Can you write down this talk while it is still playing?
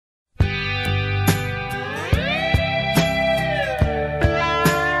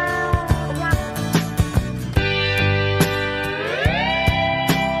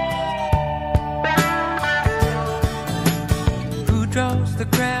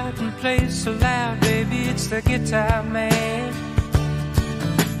out and plays so loud, baby, it's the guitar man.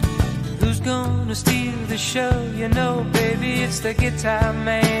 Who's gonna steal the show? You know, baby, it's the guitar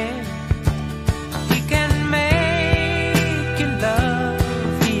man. He can make you love,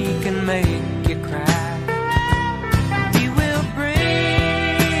 he can make you cry. He will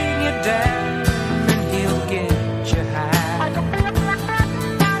bring you down and he'll get you high.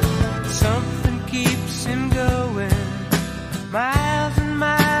 Something keeps him going miles and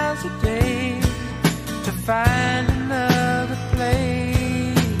miles a day to find another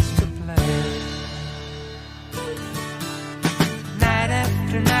place to play. Night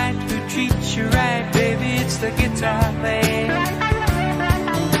after night, who treats you right, baby, it's the guitar man.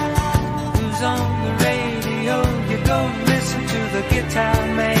 Who's on the radio? You go listen to the guitar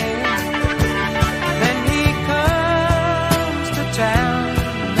man. Then he comes to town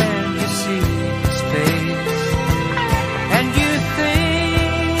and you see his face, and you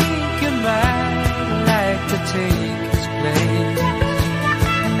think you might like to take his place.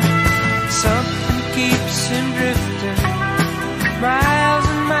 Something keeps him drifting miles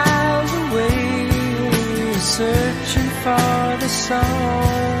and miles away, searching for the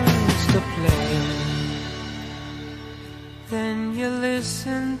songs to play. Then you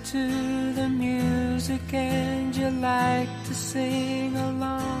listen to the music and you like to sing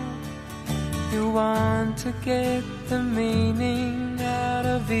along. You want to get the meaning out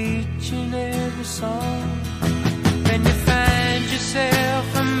of each and every song. Then you find yourself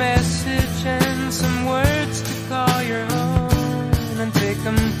a message and some words to call your own and take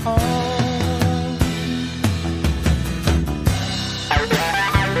them home.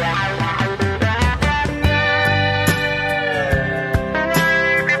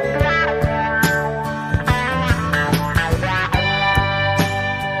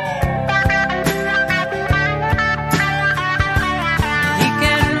 He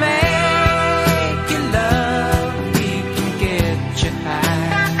can make you love, he can get you high.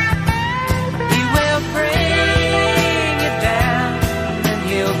 He will bring you down and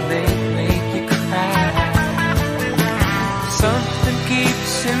he'll make you cry. Something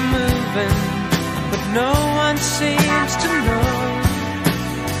keeps him moving, but no one seems to know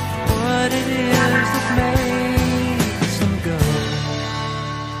what it is that makes him go.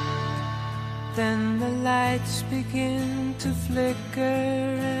 Then the lights begin to flicker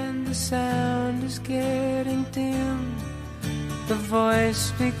and the sound is getting dim. The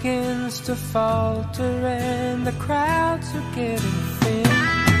voice begins to falter and the crowds are getting thin.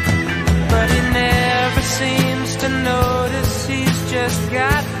 But he never seems to notice, he's just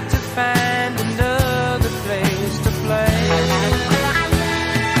got to find another